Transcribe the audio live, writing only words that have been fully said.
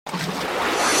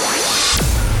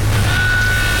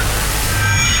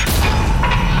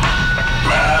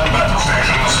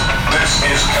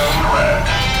correct.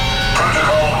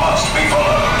 Protocol must be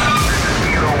followed.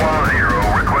 Kilo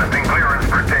 10 requesting clearance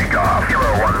for takeoff. Kilo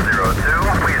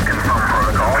 102, please confirm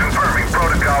protocol. Confirming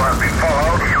protocol has been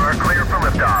followed. You are clear for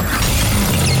liftoff.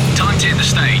 Time to hit the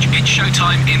stage. It's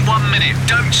showtime in 1 minute.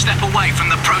 Don't step away from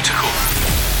the protocol.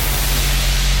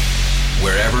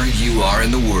 Wherever you are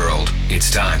in the world, it's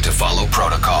time to follow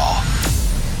protocol.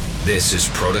 This is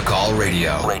Protocol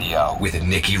Radio with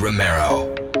Nicky Romero.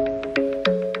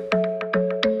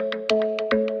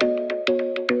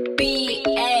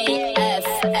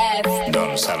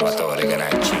 Don Salvatore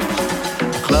Ganacci.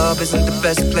 The club isn't the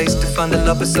best place to find the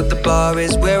lovers, so the bar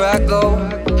is where I go.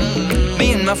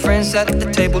 Me and my friends sat at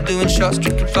the table doing shots,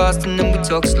 drinking fast, and then we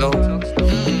talk slow.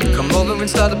 Come over and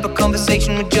start up a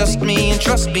conversation with just me, and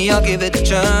trust me, I'll give it a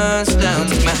chance. Now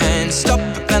take my hand, stop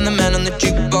it, and the man on the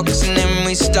jukebox, and then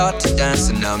we start to dance.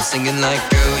 And now I'm singing like,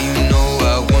 girl, you know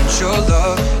I want your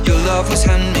love. Your love was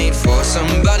handmade for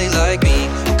somebody like me.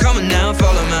 Come on now,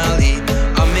 follow my lead.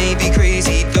 I may be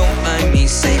crazy, don't mind me.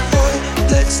 Say, boy,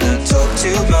 let's not talk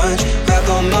too much. Grab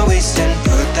on my waist and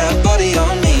put that body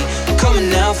on me. Come on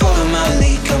now, follow my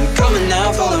lead. Come on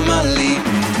now, follow my lead.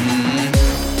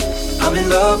 I'm in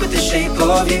love with the shape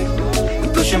of you. We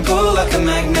push and pull like a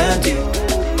magnet do.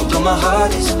 Although my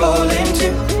heart is falling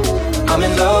too. I'm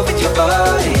in love with your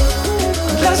body.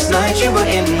 Last night you were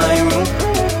in my room.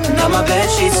 Now my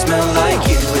bedsheets smell like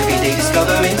you. Every day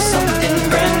discovering something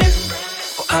brand new.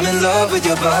 Oh, I'm in love with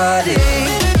your body.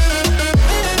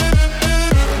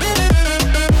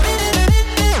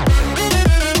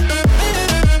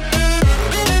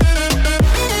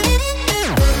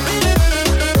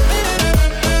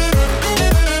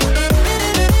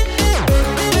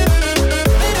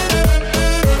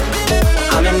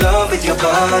 With your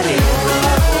body,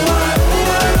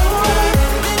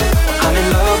 I'm in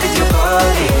love with your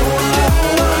body.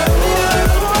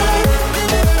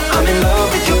 I'm in love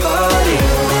with your body.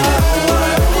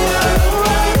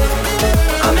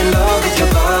 I'm in love with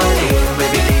your body.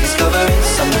 Every day discovering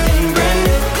something brand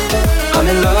new. I'm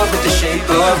in love with the shape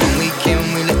of when we can,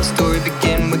 we let the story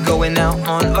begin. We're going out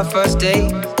on our first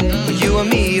date. You and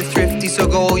me are thrifty, so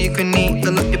go all you can eat.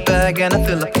 Fill up your bag and I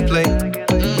fill up your plate.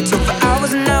 We talk for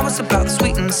hours and hours about the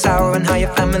sweet and the sour and how your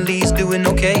family's doing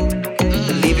okay.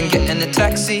 Then leaving, getting a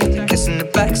taxi, kissing the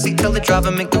backseat, tell the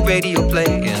driver make the radio play.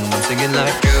 And I'm singing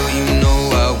like, girl, you know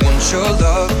I want your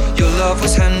love. Your love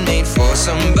was handmade for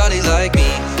somebody like me.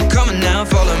 Come on now,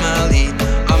 follow my lead.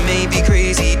 I may be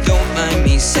crazy, don't mind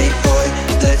me. Say, boy,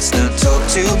 let's not talk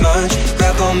too much.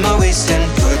 Grab on my waist and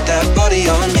put that body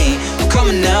on me. Come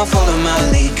on now, follow my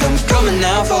lead. Come on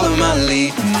now, follow my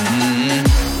lead.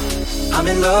 I'm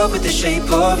in love with the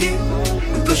shape of you.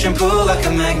 We push and pull like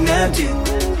a magnet do.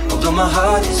 Although my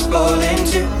heart is falling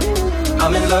too.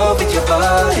 I'm in love with your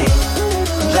body.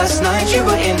 Last night you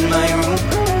were in my room.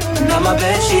 Now my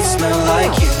bedsheets smell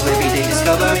like you. Every day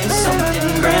discovering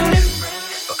something brand new.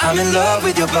 I'm in love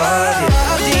with your body.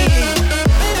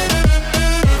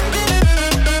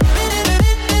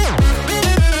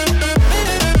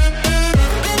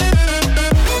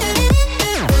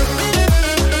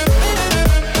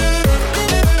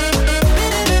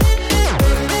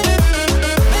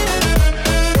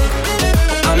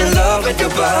 With your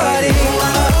body,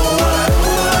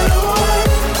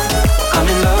 I'm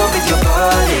in love with your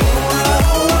body.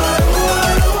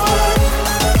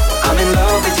 I'm in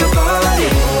love with your body.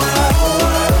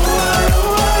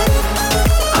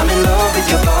 I'm in love with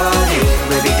your body.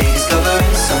 Every day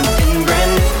discovering something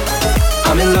brand new.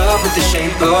 I'm in love with the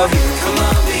shape of you. Come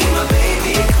on, be my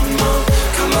baby. Come on,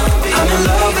 come on, be. I'm in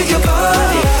love with your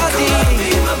body. Come on, be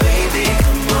my baby.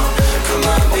 Come on, come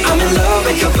on, be. I'm in love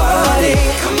with your body.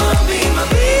 Come on, be my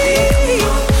baby.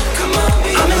 Come on,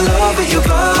 be. I'm in love with your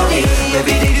body.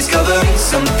 Every day discovering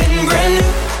something brand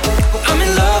new. I'm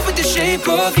in love with the shape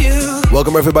of you.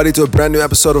 Welcome everybody to a brand new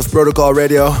episode of Protocol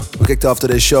Radio. We kicked off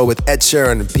today's show with Ed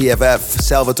Sheeran, PFF,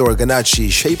 Salvatore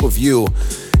Ganacci, Shape of You.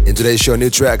 In today's show, new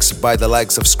tracks by the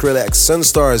likes of Skrillex,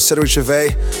 Sunstar, Cedric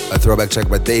Gervais, a throwback track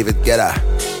by David Guetta.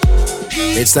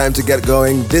 It's time to get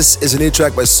going. This is a new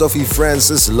track by Sophie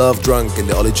Francis, Love Drunk, in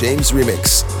the Ollie James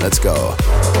remix. Let's go.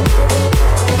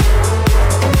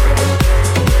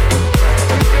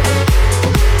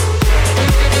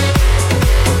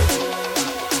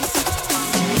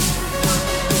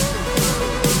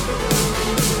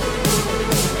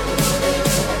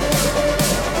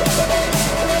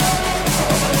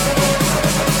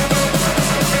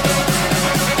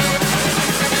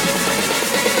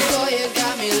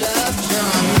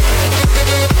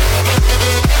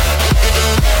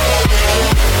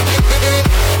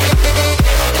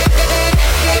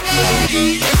 Yeah.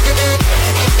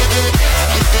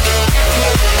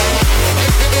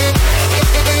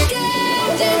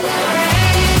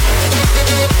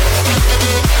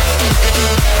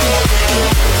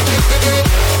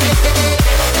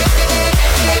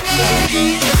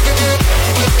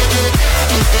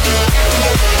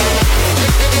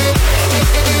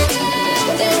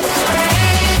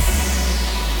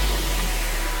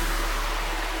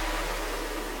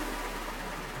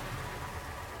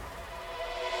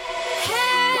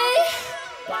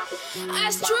 I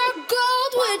struck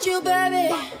gold with you, baby.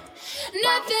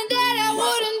 Nothing that I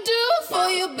wouldn't do for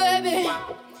you, baby.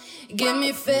 Give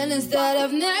me feelings that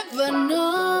I've never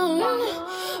known.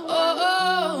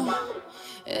 Oh,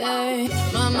 hey.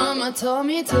 My mama told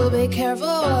me to be careful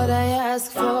what I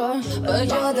ask for, but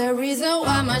you're the reason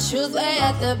why my shoes lay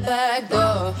at the back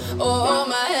door. Oh,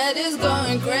 my head is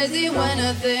going crazy when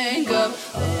I think of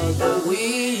all that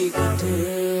we could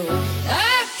do.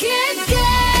 I can't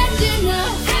get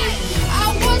enough. I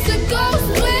was a ghost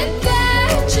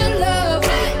without your love.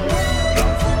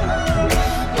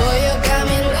 Boy, you got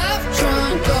me love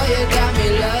drunk. Oh, you got me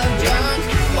love drunk.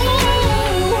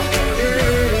 Ooh, yeah.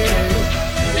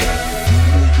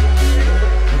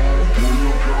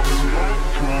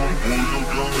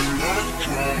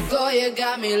 Boy, you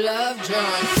got me love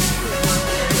drunk.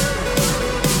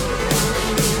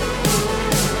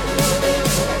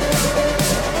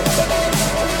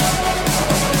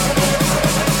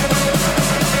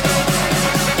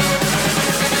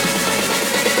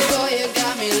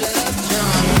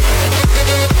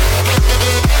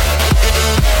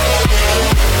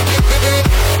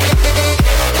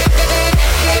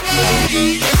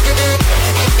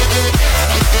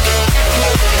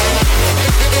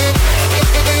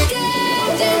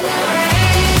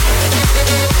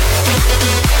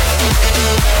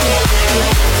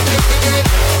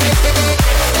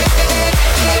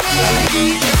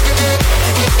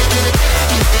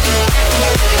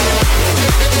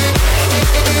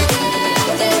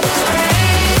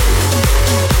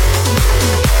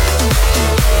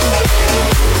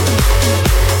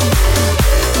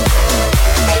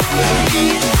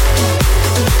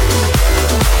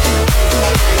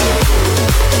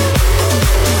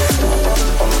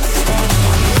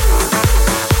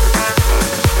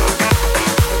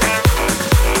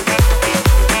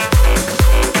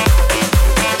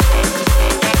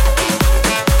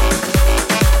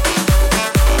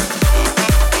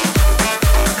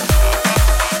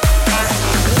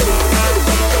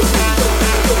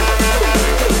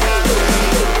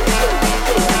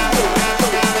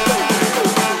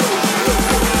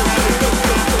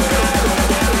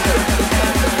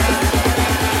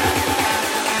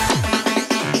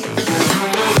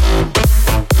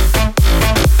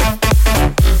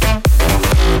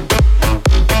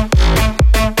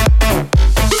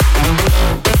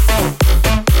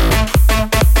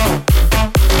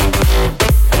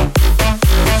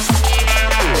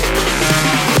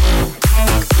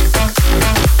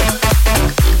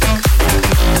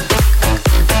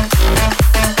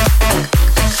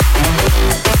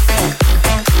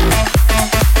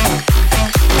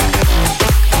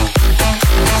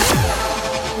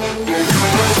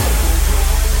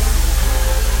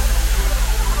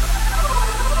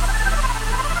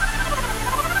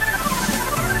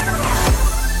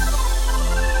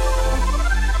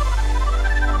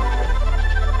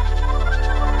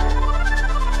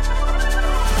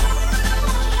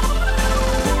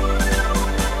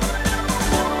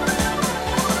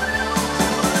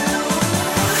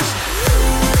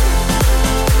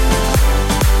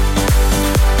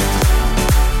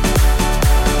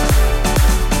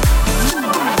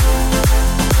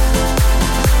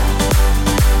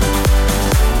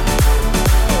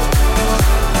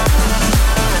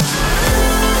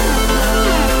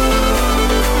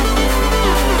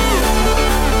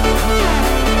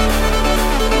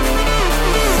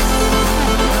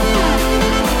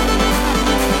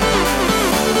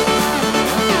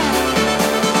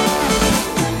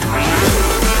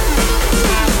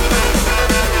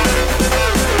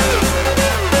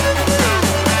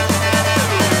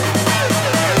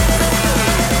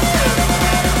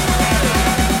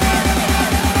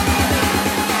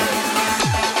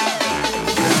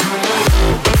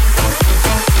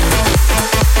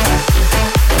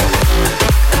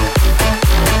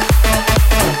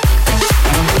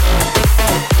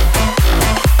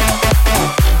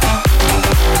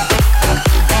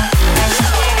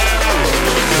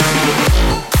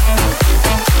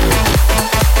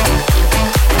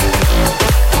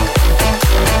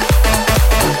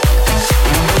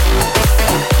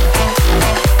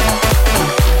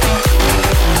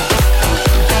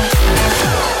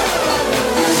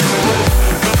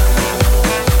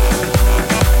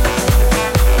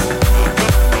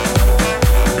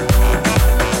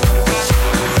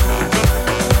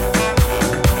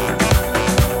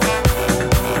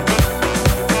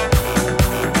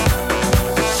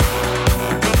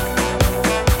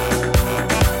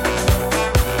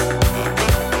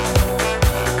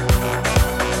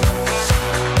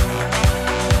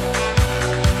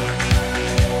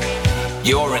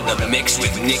 You're in the mix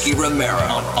with Nicky Romero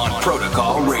on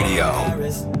Protocol Radio.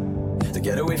 The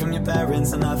get away from your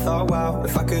parents. And I thought, wow,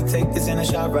 if I could take this in a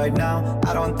shot right now,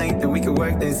 I don't think that we could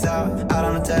work this out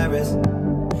on the terrace.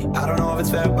 I don't know if it's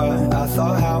fair, but I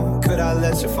thought, how could I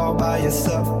let you fall by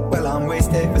yourself? Well, I'm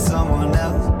wasted for someone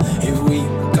else. If we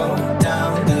go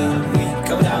down, then we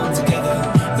go down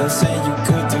together. They'll say you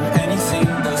could do anything.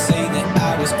 They'll say that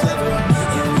I was clever.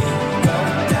 If we go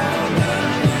down, then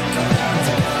we go down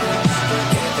together.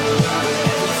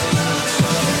 We'll get away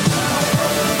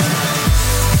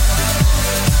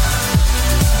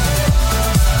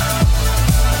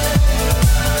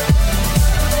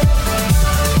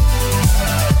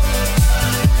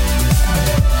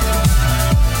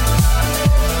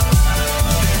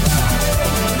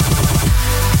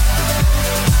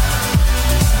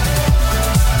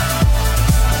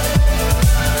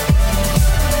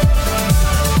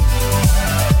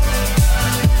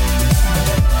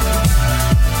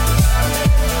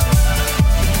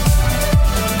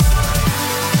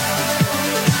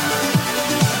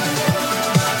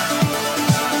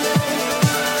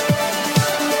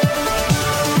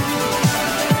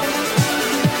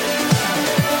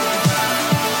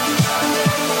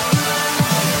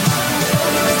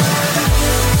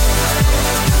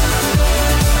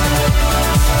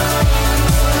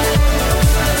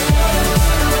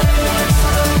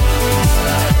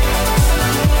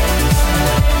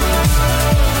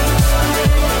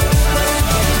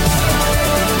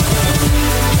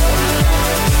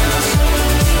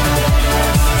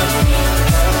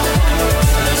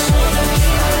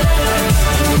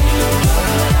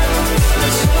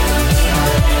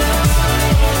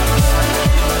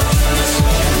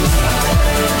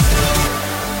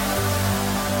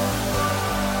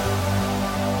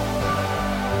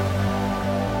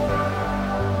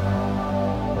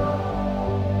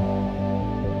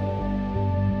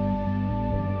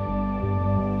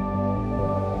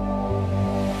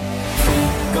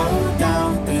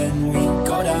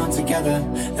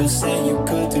They'll say you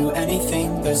could do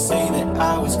anything. They'll say that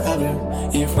I was clever.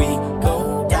 If we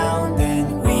go down,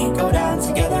 then we go down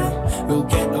together. We'll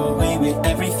get away with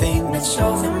everything that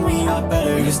shows them we are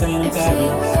better. You're staying in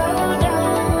Paris.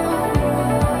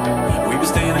 We were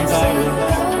staying in Paris.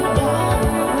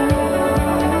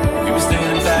 We were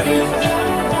staying in Paris.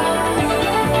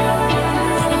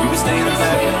 We were staying in Paris.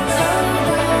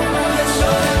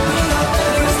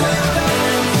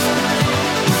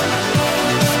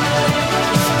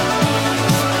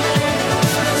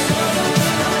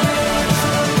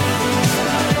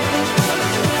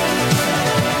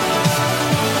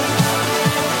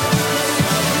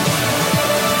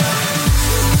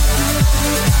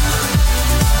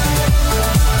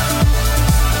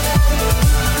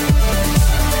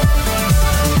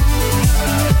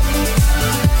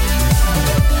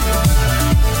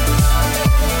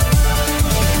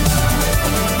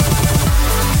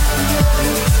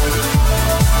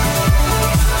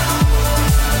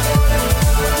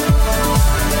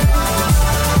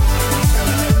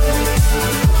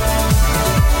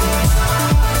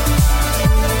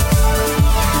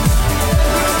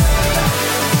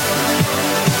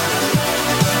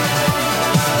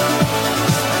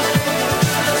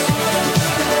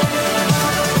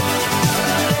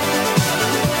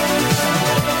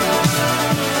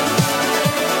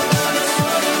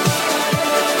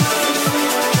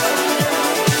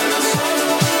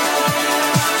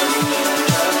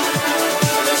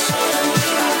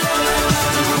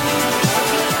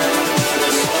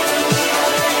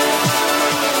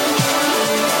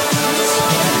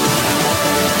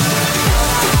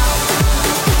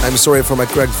 I'm sorry for my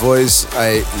cracked voice.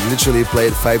 I literally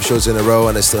played 5 shows in a row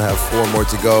and I still have 4 more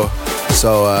to go.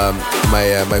 So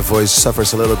my voice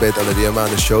suffers a little bit under the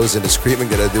amount of shows and the screaming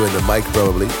that I do in the mic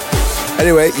probably.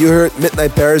 Anyway, you heard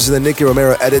Midnight Paris in the Nicky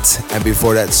Romero edit, and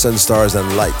before that Sun, Stars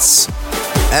and Lights.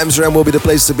 Amsterdam will be the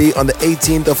place to be on the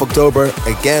 18th of October.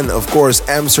 Again, of course,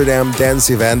 Amsterdam dance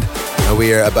event. And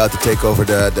we are about to take over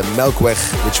the Melkweg,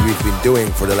 which we've been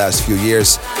doing for the last few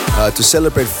years, to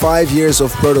celebrate 5 years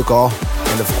of Protocol.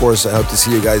 And of course, I hope to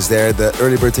see you guys there. The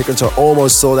early bird tickets are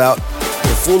almost sold out.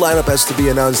 The full lineup has to be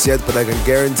announced yet, but I can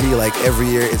guarantee, like every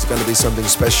year, it's going to be something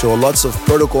special. Lots of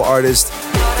Protocol artists.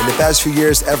 In the past few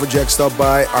years, Afrojack stopped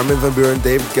by, Armin van Buuren,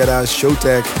 David Guetta,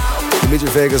 Showtek, Dimitri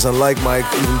Vegas and Like Mike,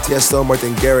 even Tiesto,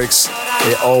 Martin Garrix.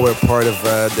 They all were part of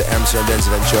the Amsterdam Dance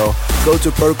Event show. Go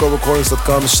to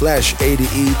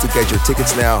protocolrecordings.com/ADE to get your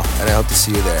tickets now, and I hope to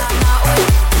see you there.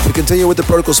 We continue with the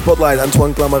Protocol Spotlight.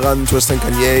 Antoine Clamaran, Tristan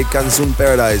Kanye, Kanzoon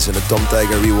Paradise, and the Tom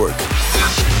Tiger rework.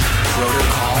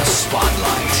 Protocol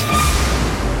Spotlight.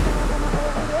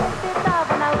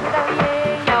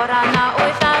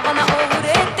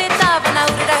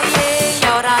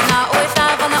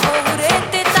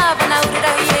 Now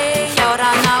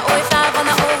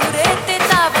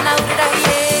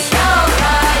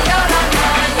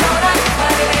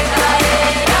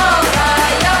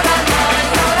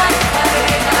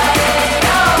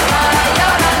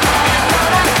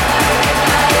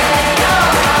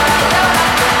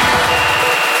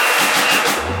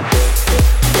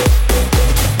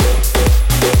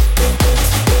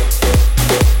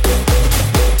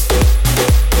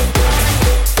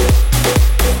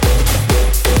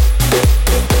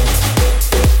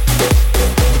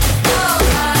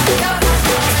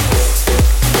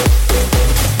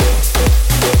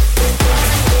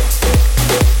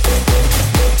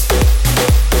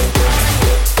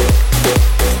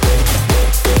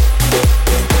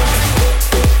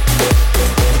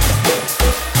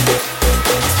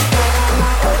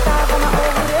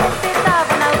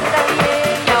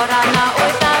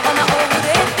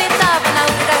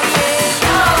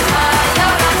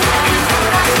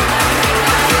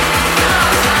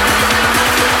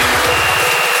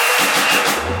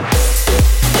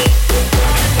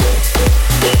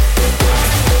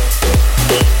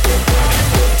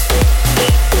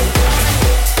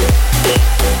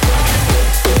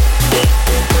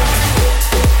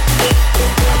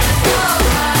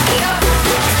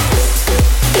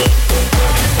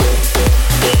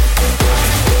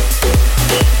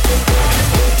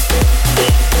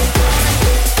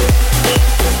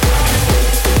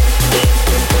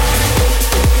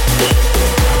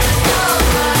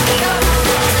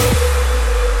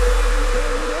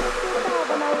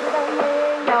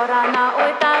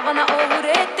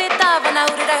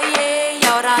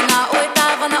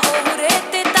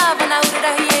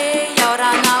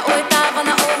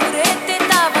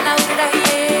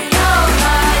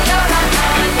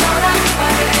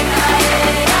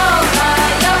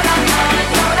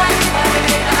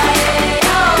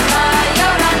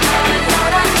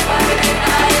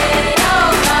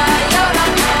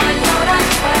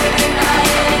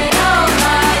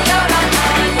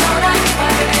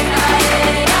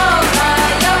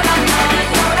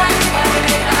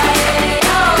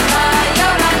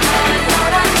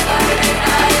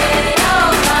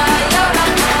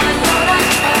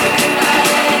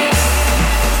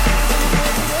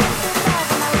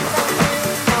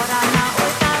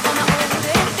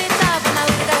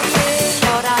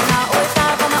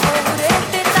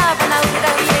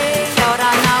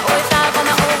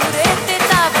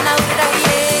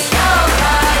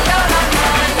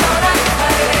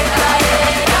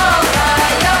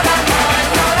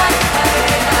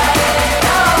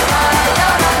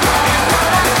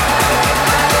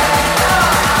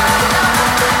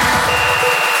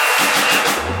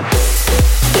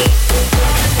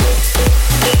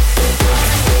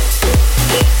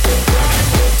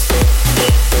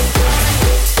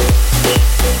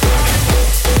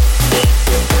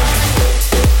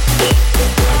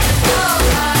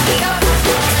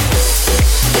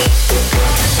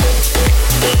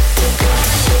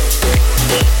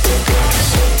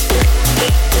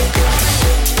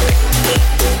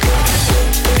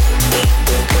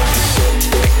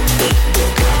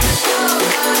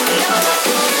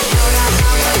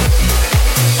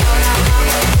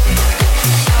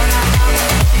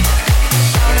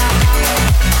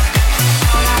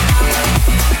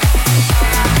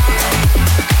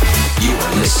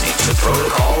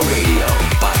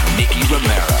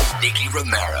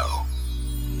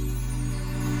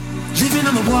Living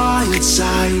on the wild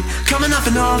side, coming off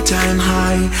an all-time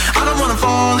high. I don't wanna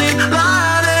fall in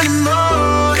line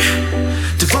anymore.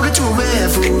 Devoted to a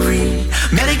reverie,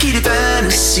 medicated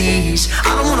fantasies.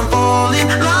 I don't wanna fall in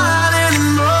line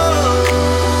anymore.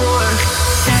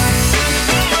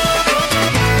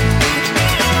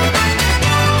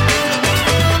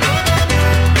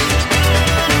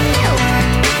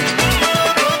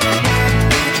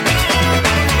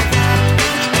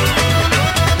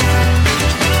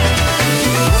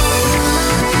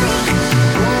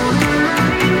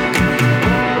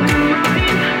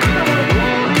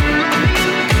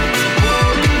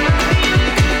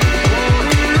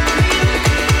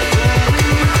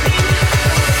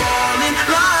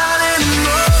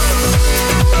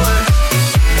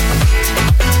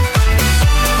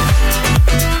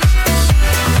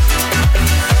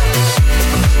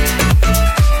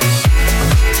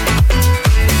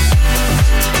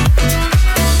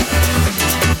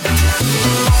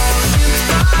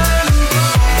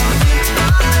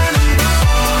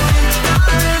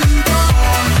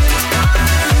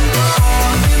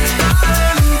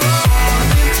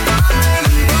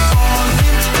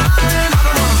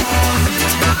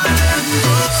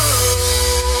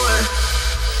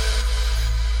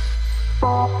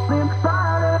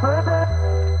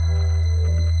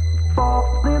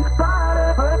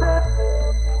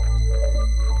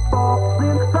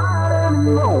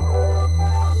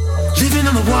 Living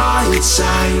on the wild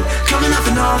side, coming off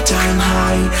an all-time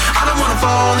high. I don't wanna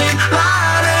fall in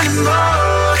line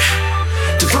anymore.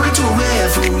 Devoted to a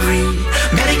reverie,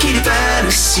 medicated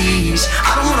fantasies.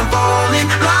 I don't wanna fall in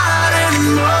line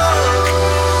anymore.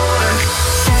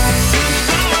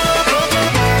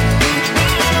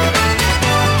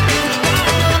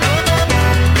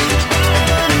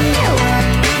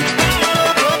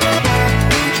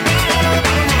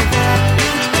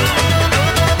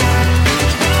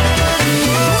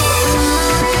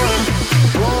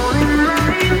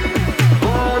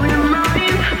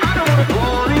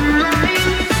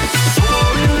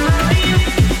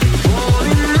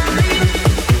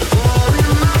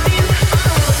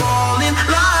 Fall in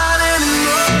line.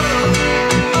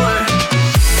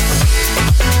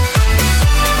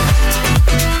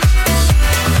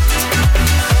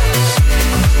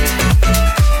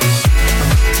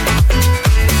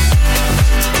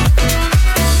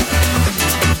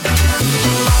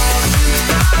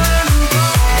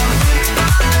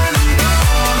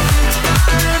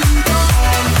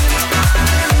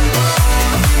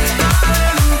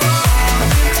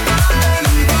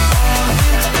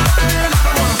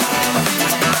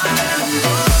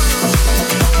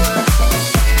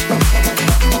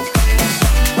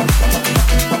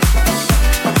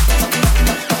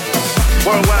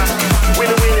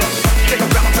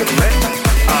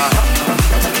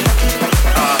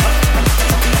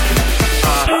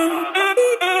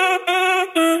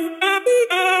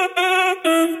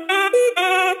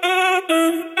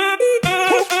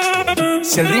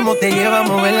 Si el ritmo te lleva a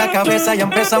mover la cabeza, ya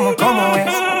empezamos como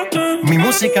es. Mi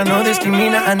música no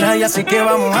discrimina a nadie, así que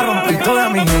vamos a romper. Y toda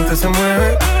mi gente se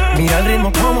mueve. Mira el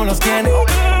ritmo como los tiene.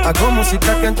 Hago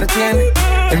música que entretiene.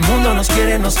 El mundo nos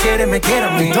quiere, me quiere a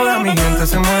mí. Y toda mi gente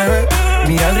se mueve.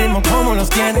 Mira el ritmo como los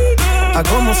tiene.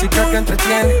 Hago música que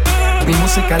entretiene. Mi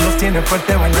música los tiene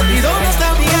fuerte bailando. ¿Y dónde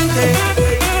está mi gente?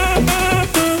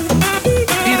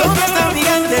 ¿Y dónde está mi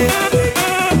gente?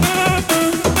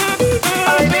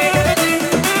 Ay, mi gente.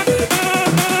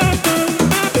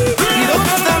 ¿Y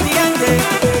dónde está mi gente?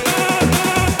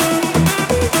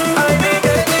 Ay, mi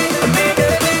gente, mi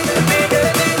gente, mi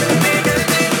gente, mi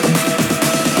gente.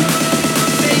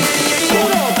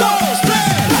 1, 2, 3.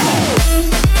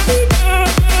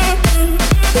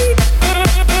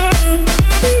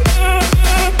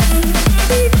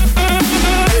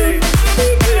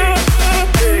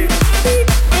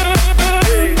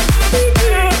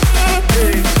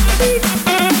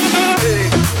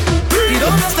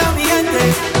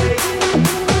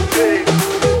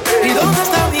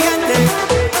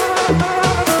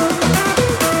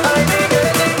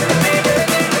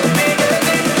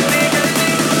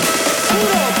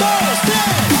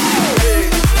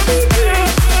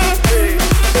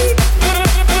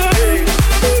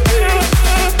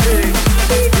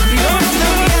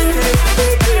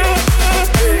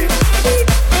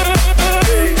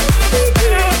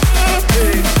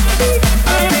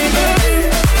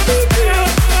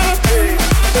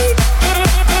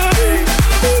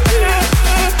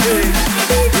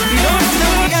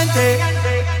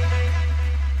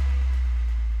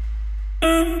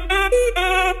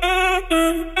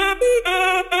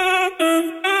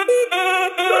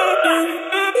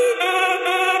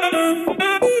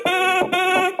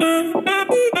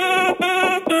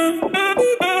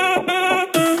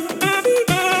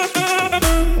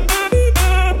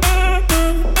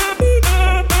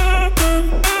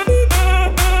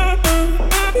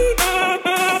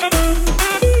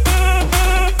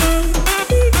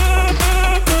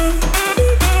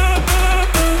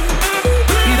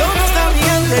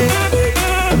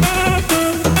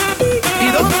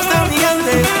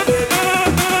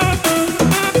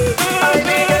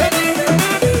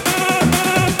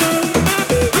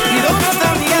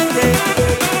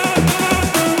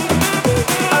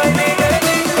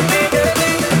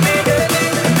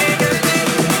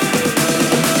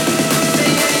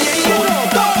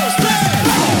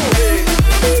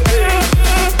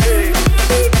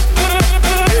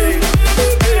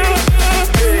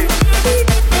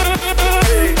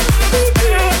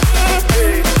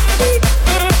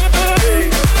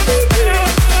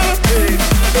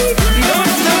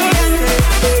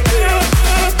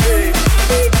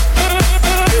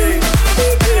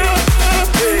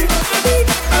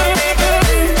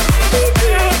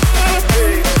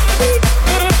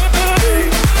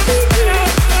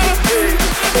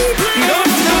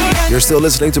 Still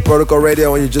listening to Protocol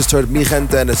Radio, and you just heard Mi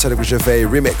Gente and the Cedric Gervais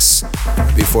remix.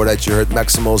 Before that, you heard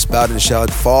Maximal's Bout and Shout,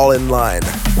 Fall in Line.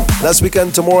 Last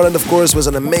weekend, Tomorrowland, of course, was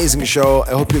an amazing show.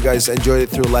 I hope you guys enjoyed it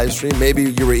through live stream. Maybe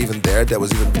you were even there. That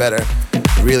was even better.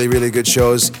 Really, really good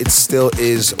shows. It still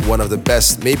is one of the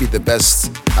best, maybe the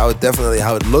best, how it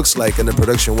looks like in the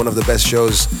production, one of the best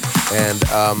shows and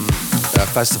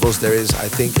festivals there is, I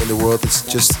think, in the world. It's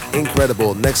just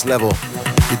incredible, next level.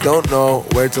 You don't know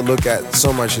where to look at.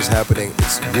 So much is happening.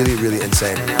 It's really, really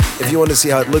insane. If you want to see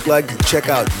how it looked like, check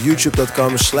out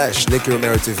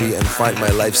youtube.com/NickyRomeroTV and find my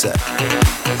live set.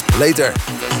 Later,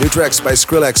 new tracks by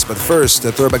Skrillex, but first,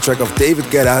 the throwback track of David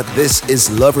Guetta. This is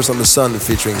Lovers on the Sun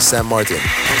featuring Sam Martin.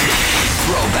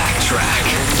 Throwback track.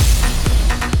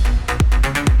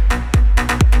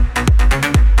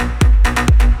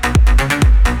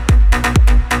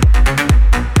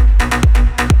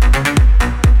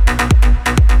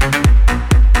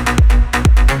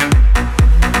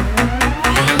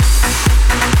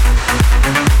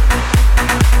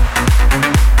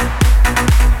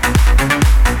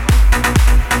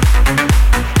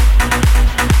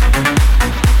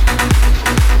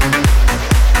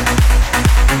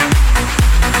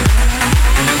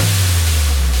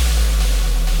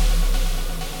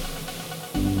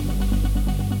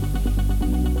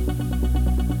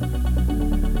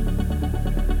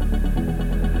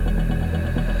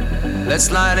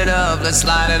 Let's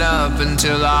light it up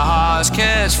until our hearts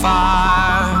catch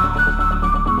fire.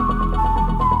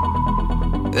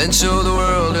 Then show the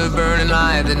world a burning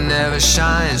light that never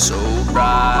shines so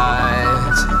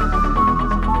bright.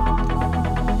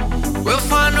 We'll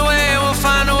find a way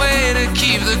to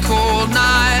keep the cold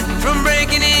night from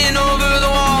breaking in over the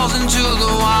walls into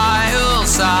the wild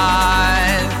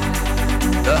side.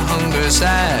 The hunger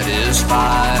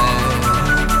satisfied.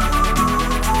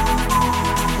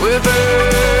 We're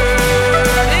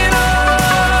burning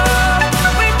up.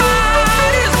 We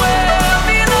might as well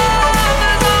be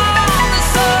lovers on the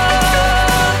sun.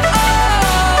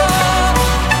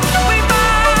 We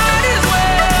might as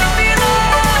well be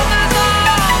lovers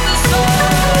on the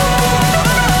sun.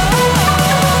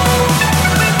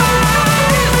 We might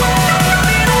as well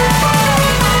be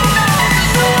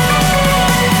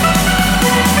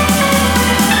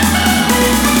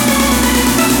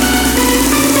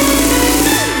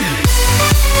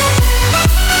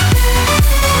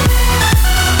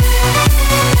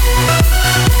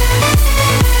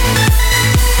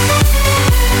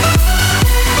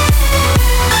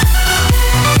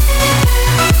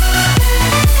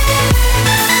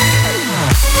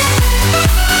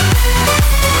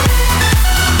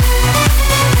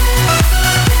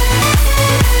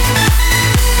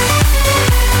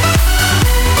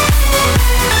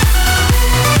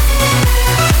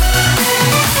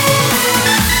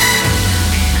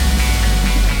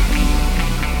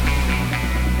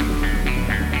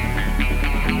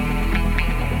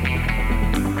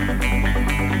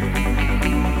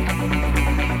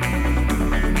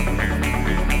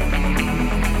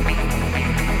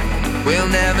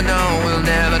We'll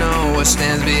never know what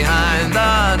stands behind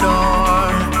the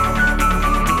door.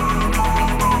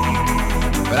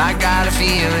 But I got a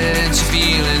feeling, it's a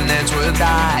feeling that's worth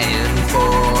dying for.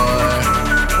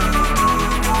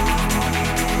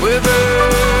 We're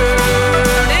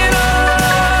burning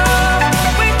up.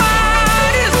 We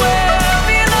might as well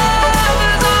be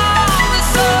lovers on the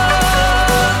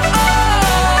sun.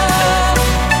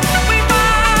 We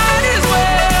might as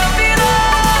well be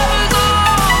lovers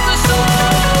on the sun.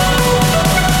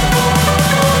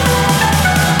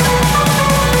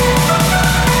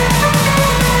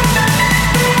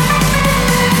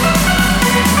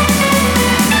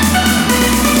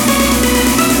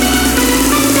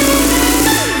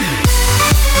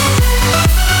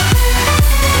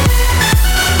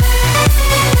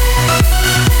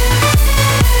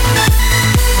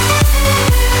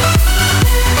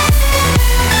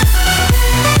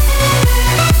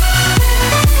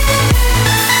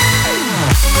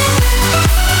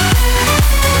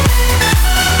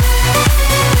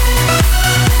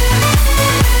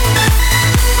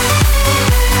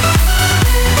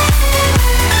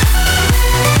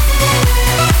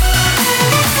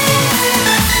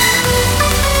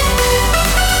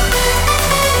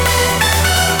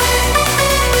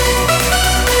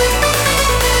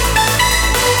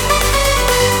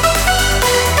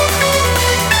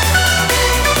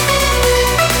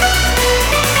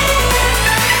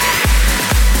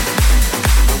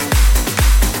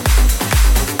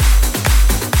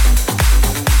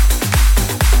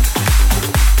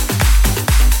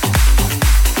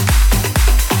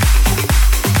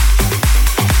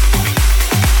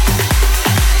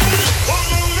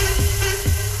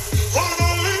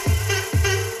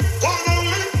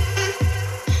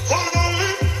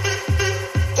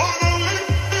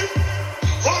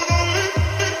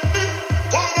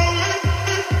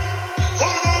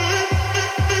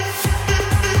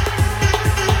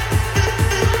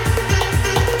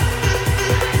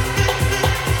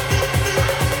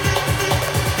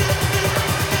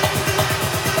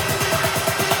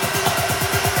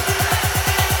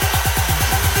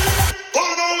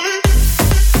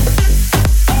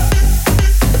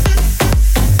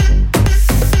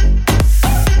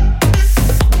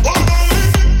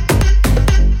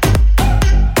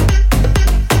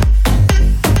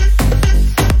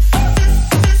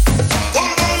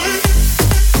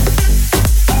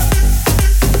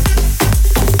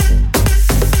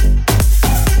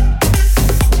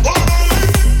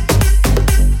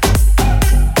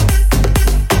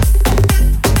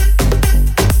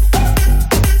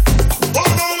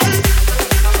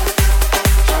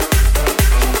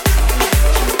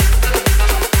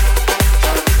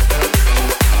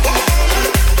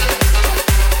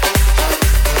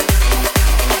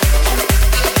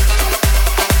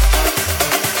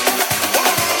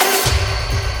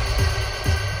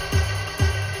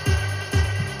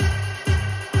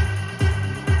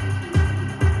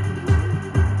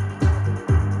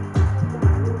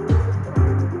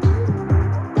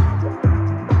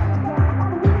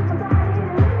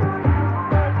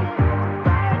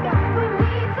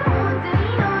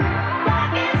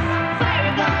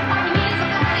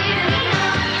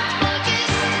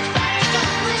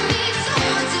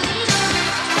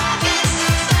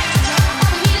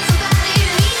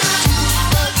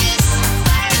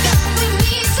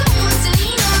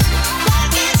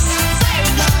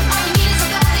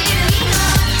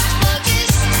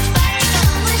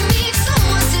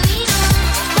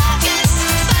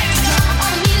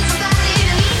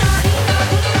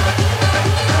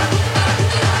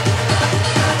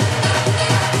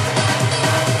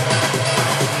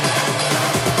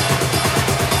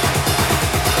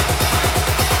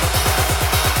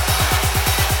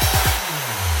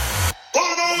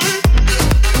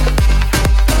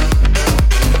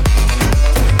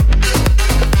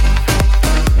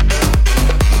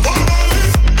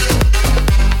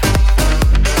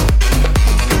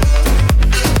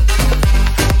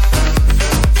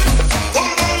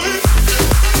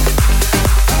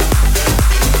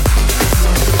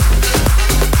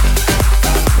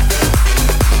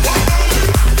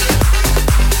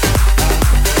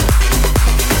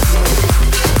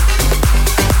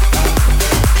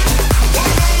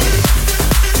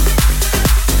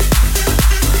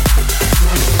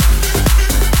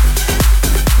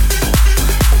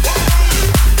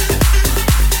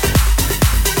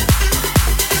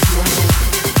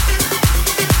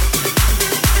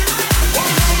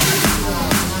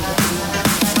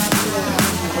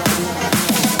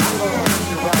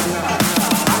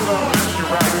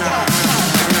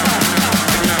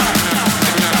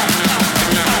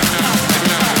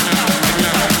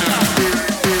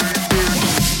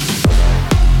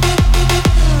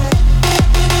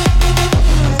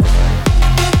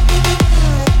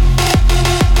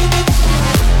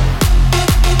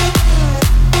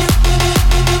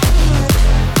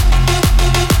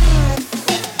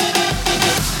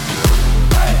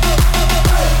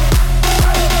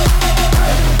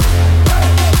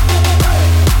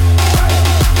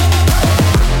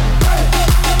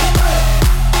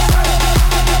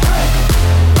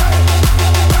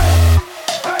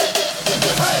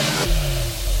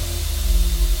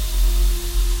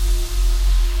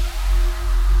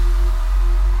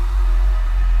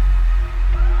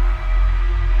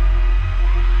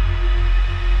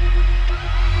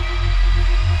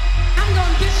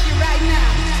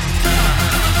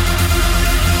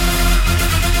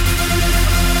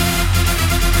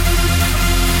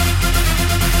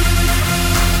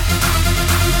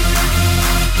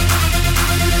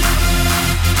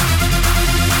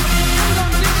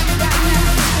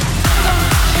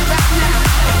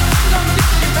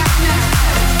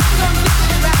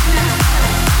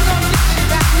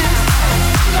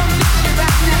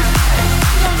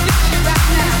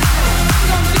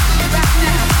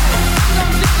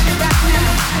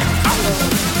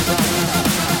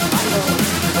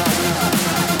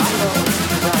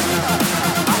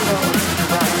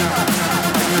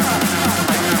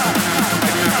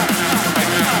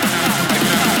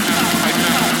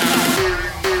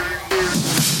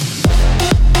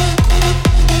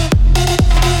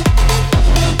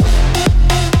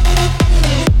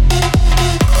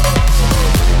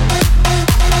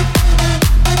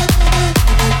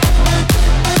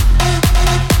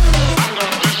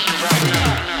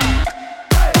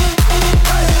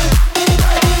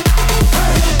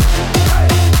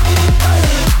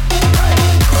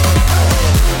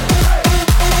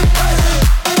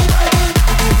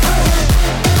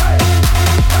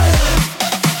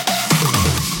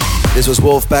 was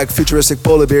Wolfpack, Futuristic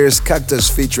Polar Bears, Cactus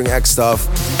featuring X-Stuff.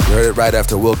 You heard it right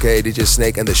after Will K, DJ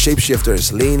Snake and the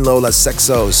Shapeshifters, Lean Lola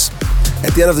Sexos.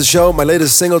 At the end of the show, my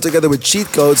latest single together with Cheat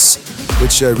Codes,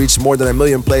 which reached more than 1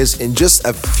 million plays in just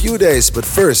a few days. But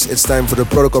first, it's time for the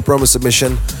Protocol promo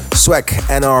submission. Swag,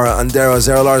 NR, Andero,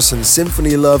 Zara Larson,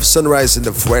 Symphony Love, Sunrise in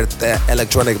the Fuerte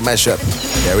electronic mashup.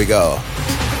 There we go.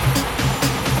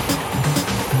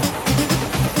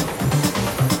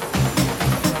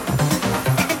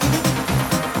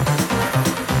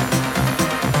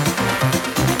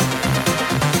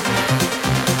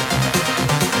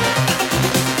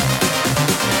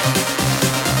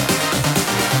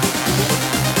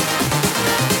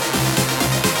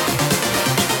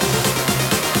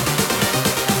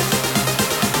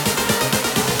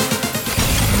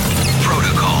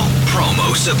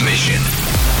 Submission.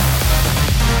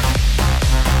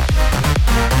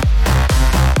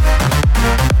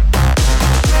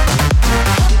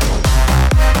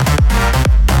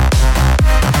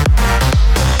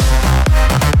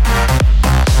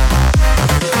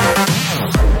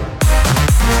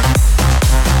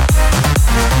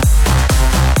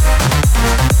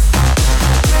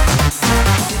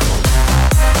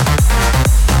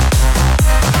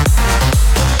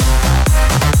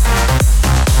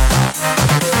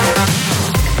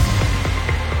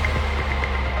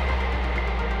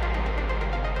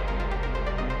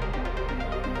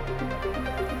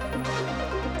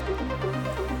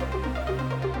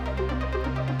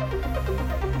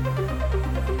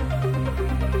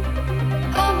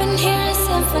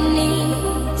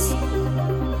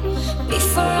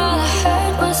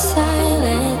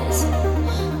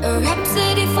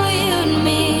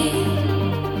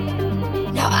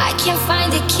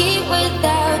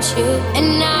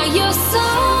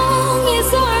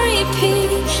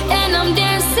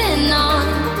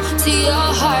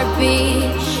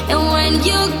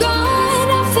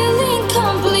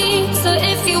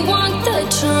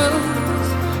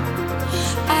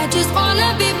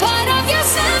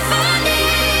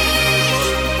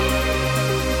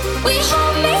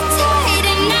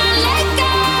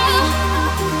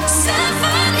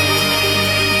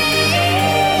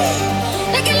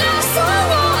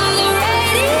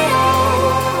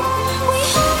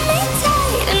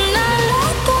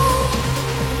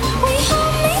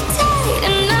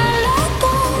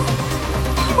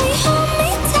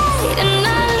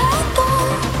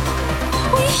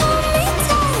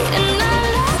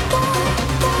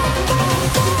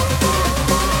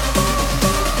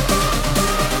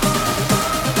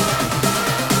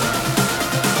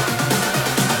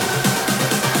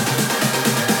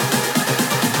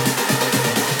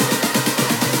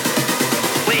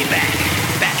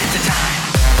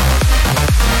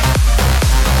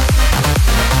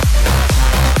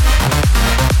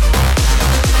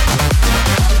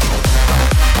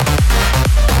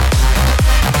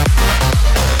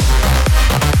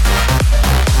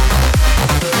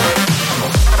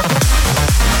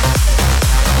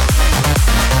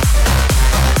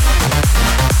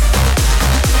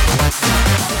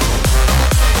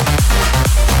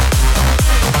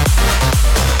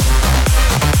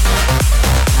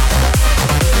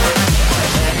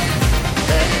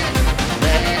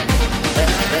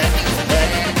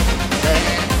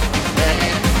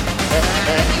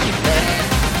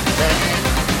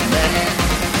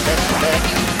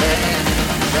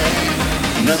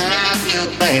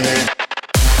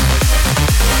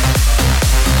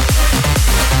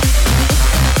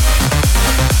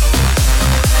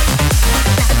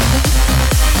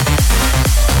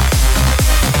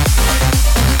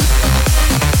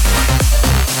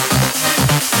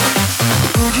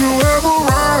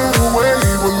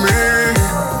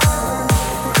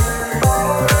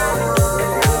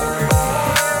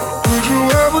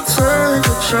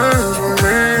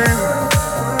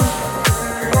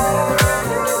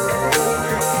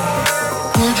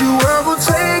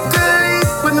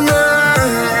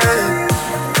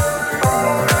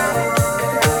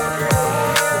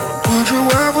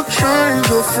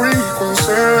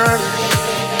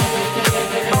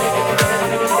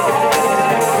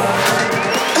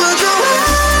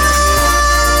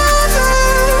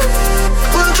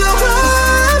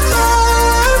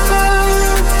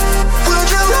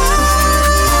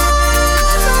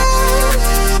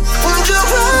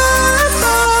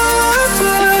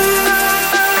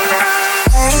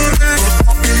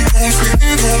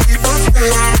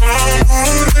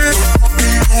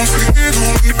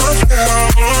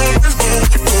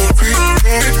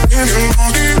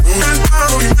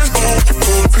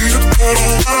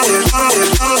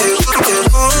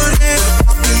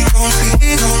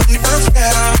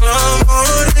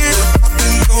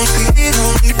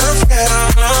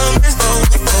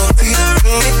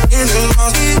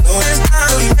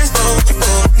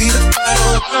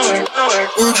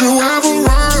 Would you ever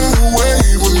run away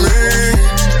with me?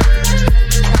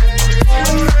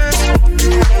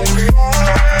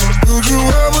 Would you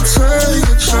ever take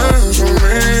a chance on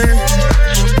me?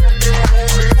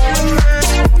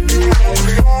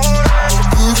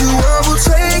 Would you ever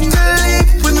take the leap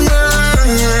with me?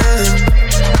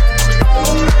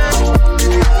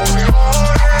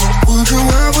 Would you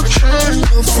ever change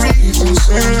your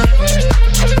frequency?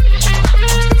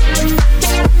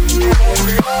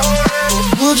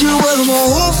 Would you ever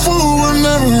hope for a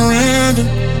never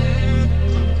ending?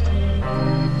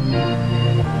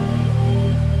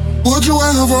 Would you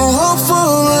ever hope for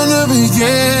a never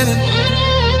beginning?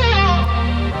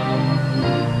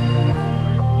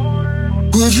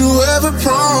 Would you ever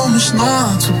promise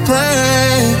not to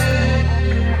break?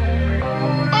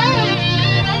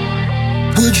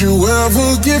 Would you ever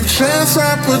give chance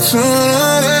opportunity?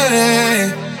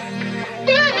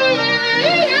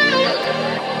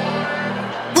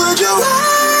 Would you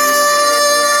ever?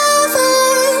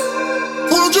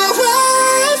 Would you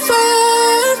ever?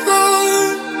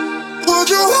 Would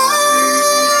you ever?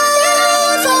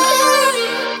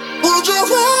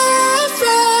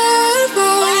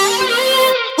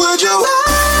 Would you ever?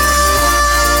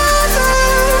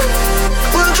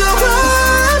 Would you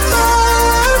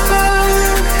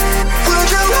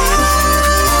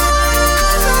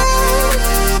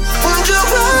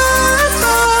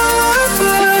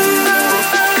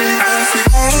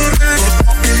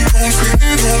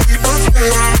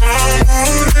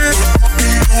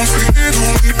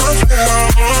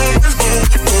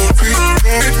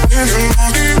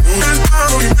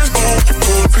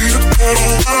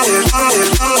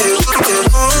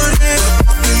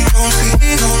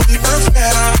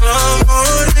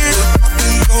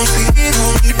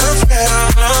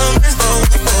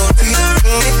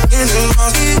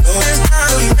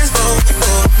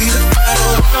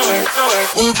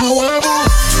ever?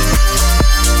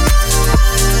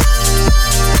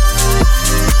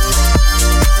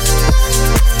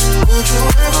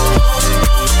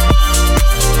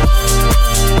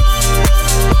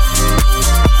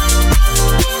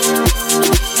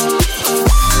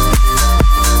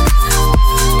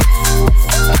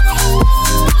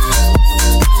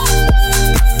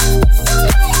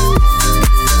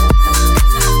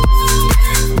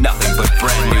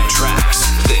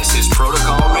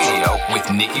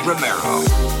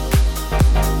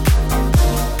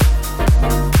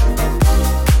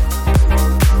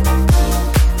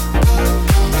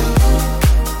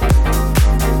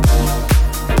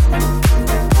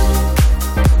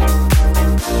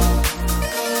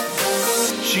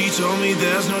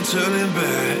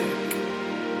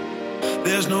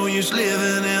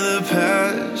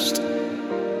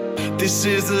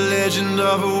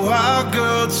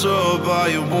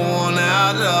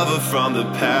 From the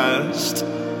past,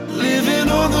 living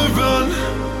on the run,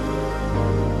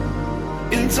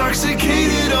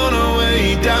 intoxicated on our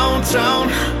way downtown.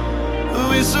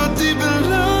 We're so deep in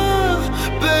love,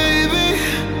 baby.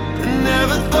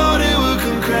 Never thought it would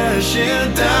come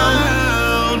crashing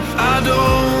down. I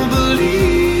don't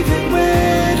believe in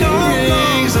wedding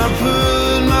rings. I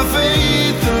put my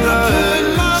faith in love,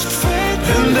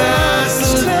 and that's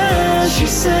the last she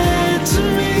said to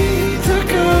me. The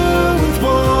girl with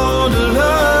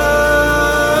wanderlust,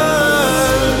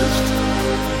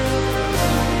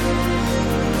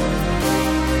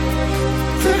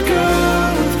 the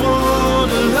girl with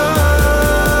wanderlust.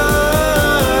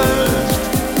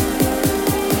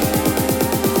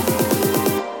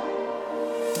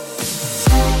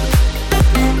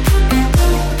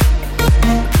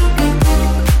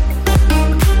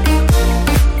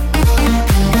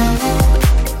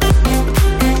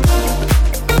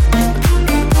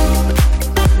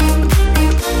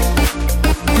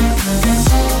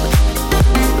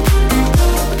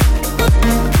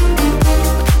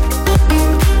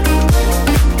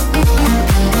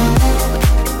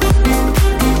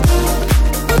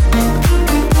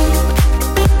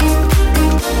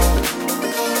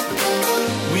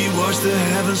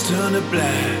 Turn to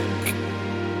black.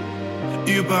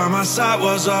 You by my side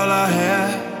was all I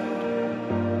had.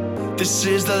 This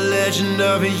is the legend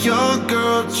of a young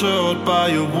girl told by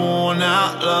a worn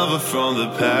out lover from the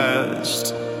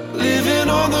past. Living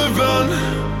on the run,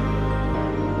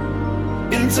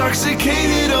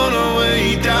 intoxicated on our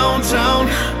way downtown.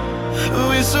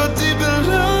 We're so deep in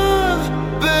love,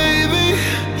 baby.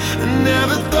 I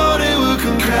never thought it would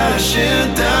come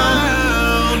crashing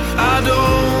down. I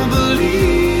don't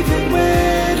believe in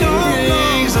wedding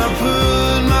rings. I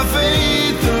put my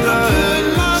faith in love,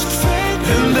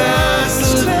 and that's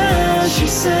the last she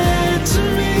said to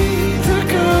me. The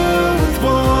girl with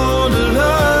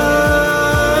wanderlust.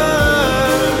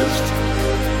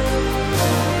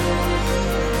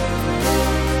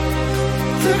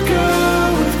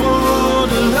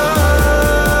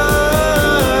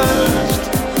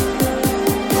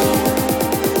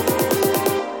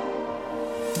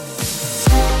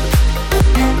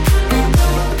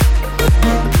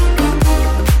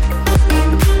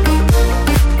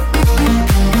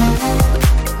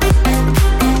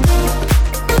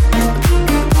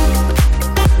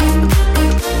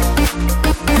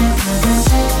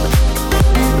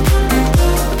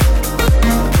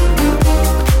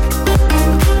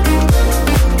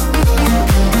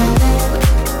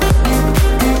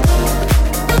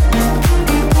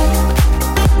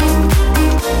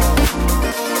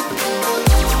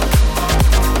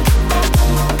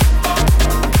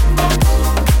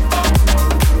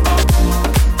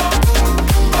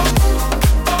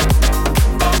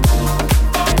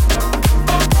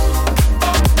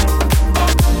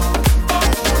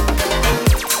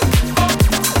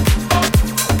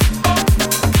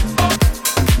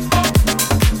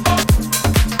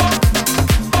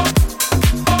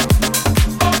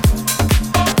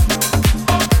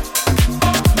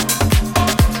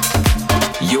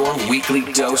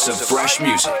 weekly dose of fresh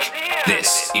music.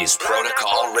 This is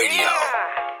Protocol Radio.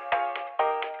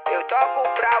 Eu toco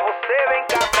pra você, vem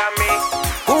cá pra mim.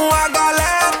 Com a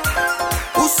galera,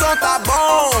 o som tá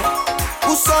bom,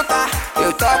 o som tá.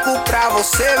 Eu toco pra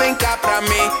você, vem cá pra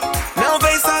mim. Não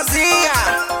vem sozinha,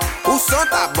 o som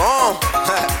tá bom,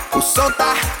 o som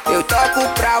tá. Eu toco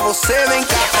pra você, vem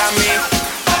cá pra mim.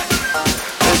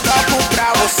 Eu toco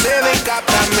pra você, vem cá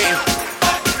pra mim.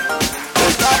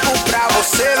 Eu toco pra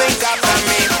você, vem cá pra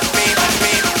mim.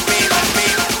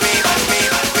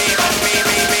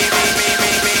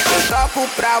 Eu toco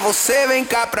pra você, vem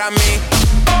cá pra mim.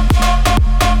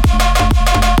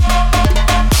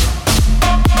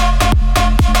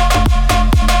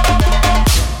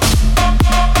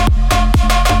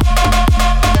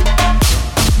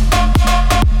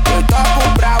 Eu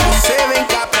toco pra você, vem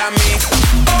cá pra mim.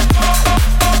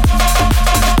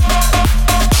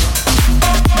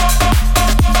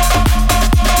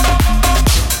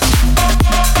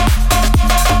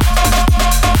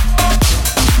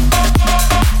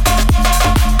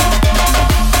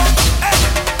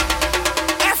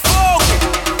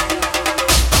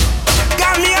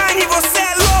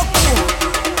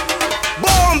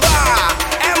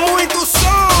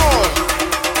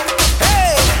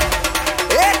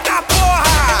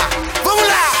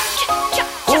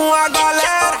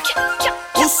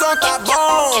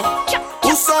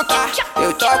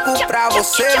 Eu toco pra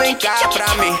você, vem cá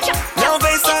pra mim. Não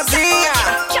vem sozinha,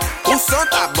 o som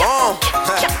tá bom,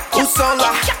 o som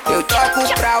lá. Eu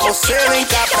toco pra você, vem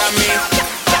cá pra mim.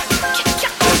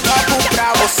 Eu toco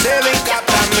pra você, vem cá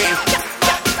pra mim.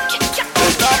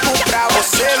 Eu toco pra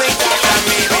você, vem cá pra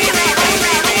mim.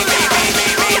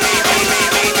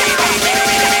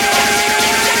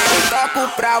 Eu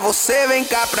toco pra você, vem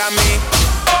cá pra mim.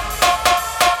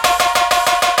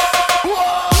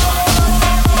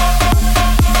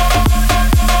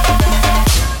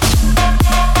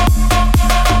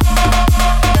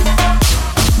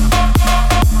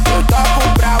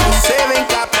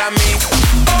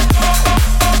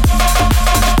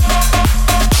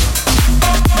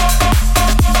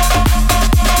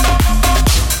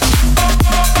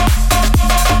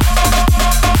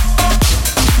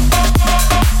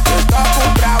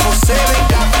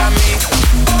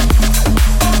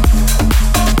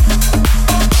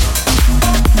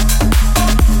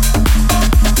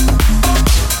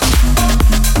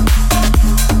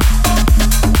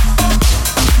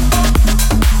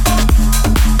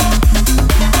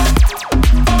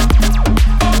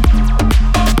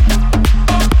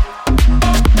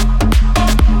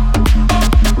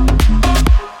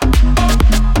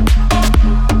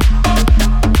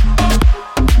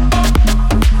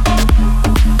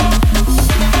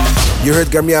 You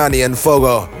heard Garmiani and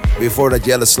Fogo before that,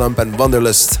 Yellow Slump and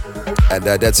Wanderlust. And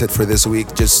that's it for this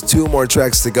week. Just 2 more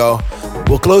tracks to go.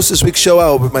 We'll close this week's show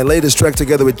out with my latest track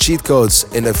together with Cheat Codes.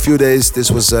 In a few days,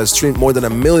 this was streamed more than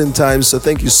 1 million times, so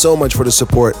thank you so much for the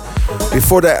support.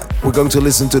 Before that, we're going to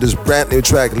listen to this brand new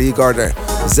track, Lee Gardner,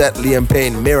 Zed, Liam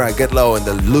Payne, Mira, Get Low, and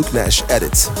the Luke Nash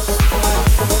edit.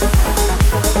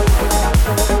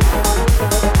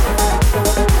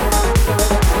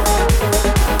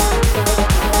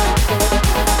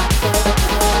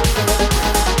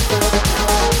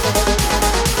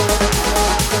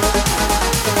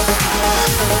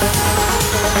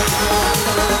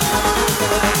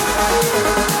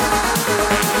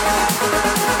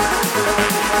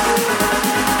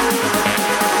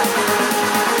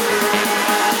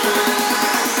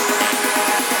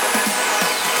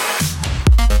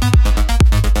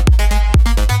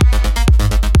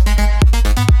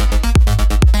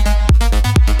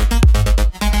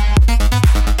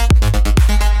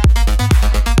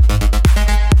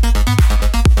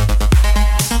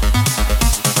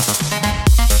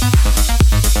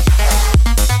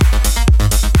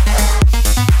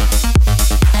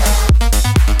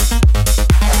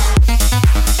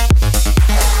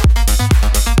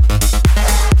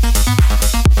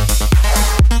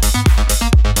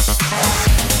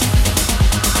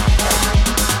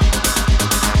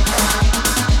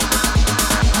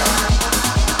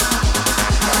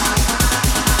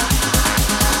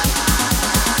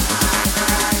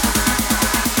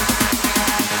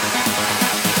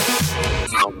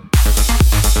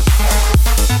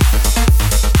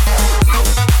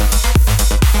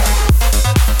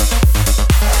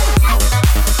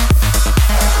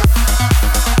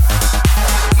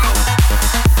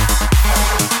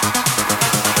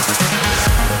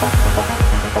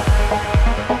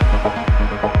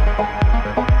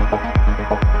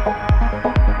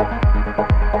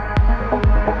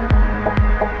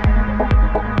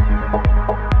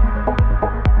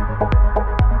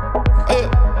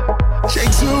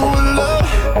 a love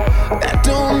that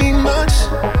don't mean much.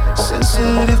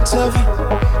 Sensitive, tough,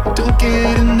 don't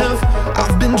get enough.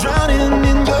 I've been drowning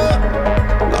in love,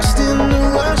 lost in the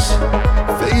rush,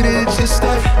 faded just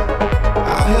like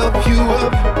I'll help you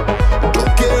up.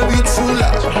 Don't care if you're too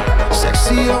loud,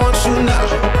 sexy, I want you now.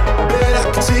 Bet I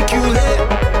can take you there,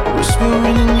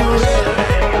 whispering in your ear.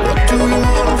 What do you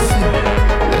wanna feel?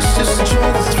 Let's just enjoy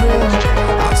the thrill.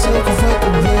 I'll take off like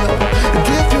a veil and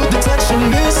give you the touch you're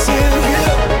missing.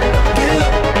 Get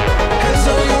up, hands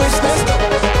on your waist, let's go.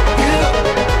 Get up,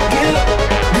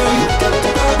 girl, you got the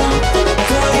problem for the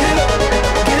cloud.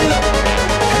 Get up,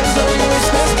 hands on your waist,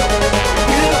 let's go.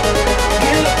 Get up,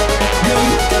 girl,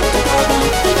 you got the problem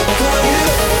for the cloud.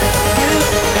 Get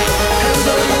up, hands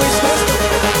on your waist, let's go.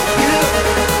 Get up,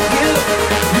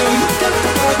 girl, you got the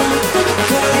problem for the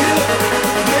cloud.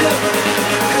 Get up,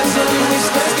 hands on your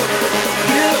waist, let's go.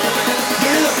 Get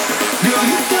up, girl,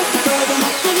 you got the problem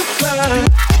for the cloud.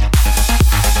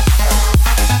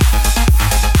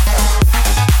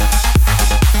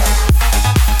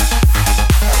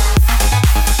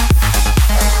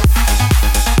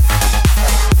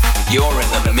 You're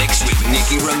in the mix with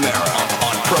Nicky Romero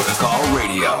on Protocol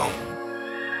Radio.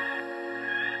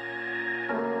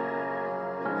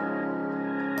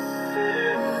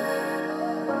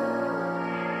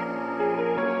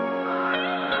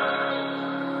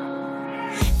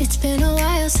 It's been a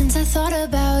while since I thought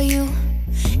about you.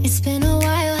 It's been a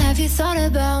while, have you thought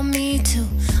about me too?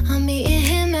 I'm meeting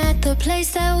him at the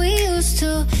place that we used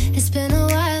to. It's been a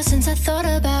while since I thought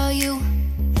about you.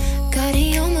 God,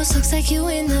 he almost looks like you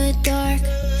in the dark,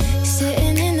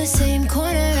 sitting in the same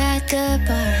corner at the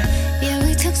bar. Yeah,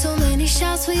 we took so many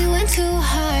shots, we went too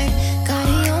hard. God,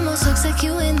 he almost looks like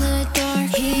you in the dark.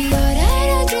 He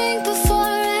ordered a drink before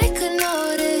I could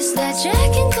notice that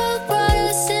Jack and Coke brought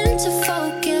us into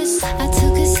focus. I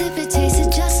took a sip, it tasted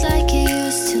just like it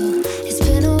used to. It's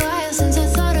been a while since I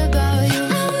thought about you.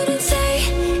 I wouldn't say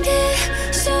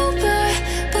it sober,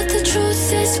 but the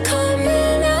truth is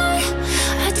coming out.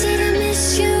 I didn't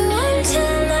miss you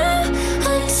until now,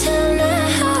 until now.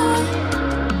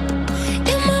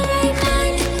 In my right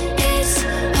mind, it's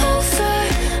over,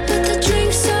 but the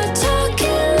drinks are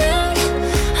talking loud.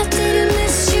 I didn't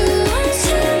miss you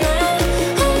until now,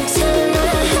 until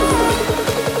now.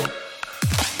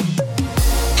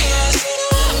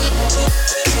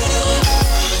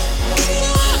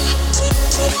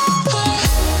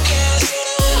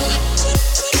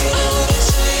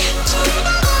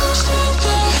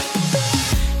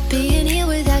 Being here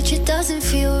without you doesn't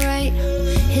feel right.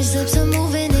 His lips are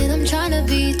moving and I'm trying to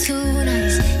be too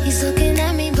nice. He's looking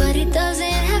at me but he doesn't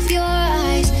have your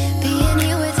eyes. Being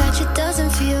here without you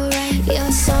doesn't feel right.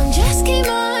 Your song just came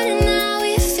on and now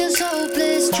it feels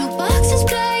hopeless. Jukebox is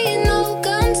playing, no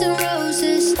Guns N'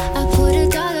 Roses. I put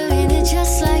 $1 in it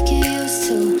just like you used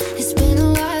to. It's been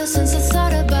a while since I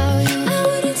thought about you. I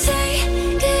wouldn't say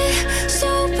it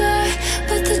sober,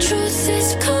 but the truth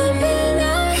is coming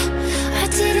out. I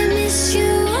didn't miss you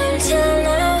until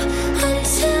now,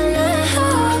 until now.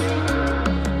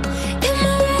 In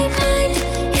my right mind,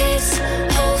 it's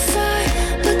over,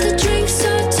 but the drinks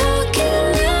are talking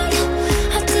loud.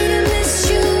 I didn't miss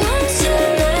you until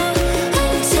now,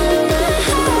 until now.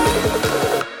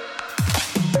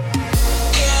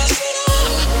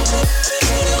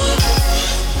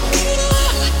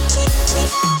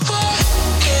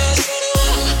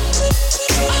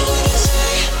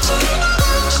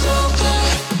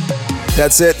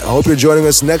 That's it. I hope you're joining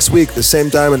us next week, the same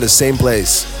time and the same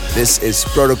place. This is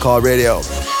Protocol Radio.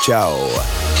 Ciao.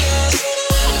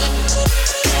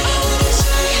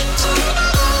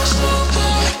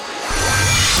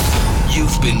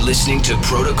 You've been listening to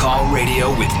Protocol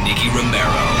Radio with Nicky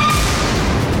Romero.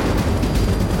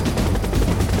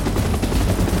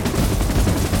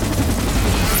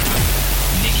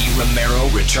 Nicky Romero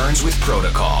returns with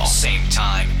Protocol. Same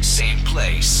time, same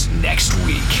place, next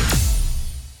week.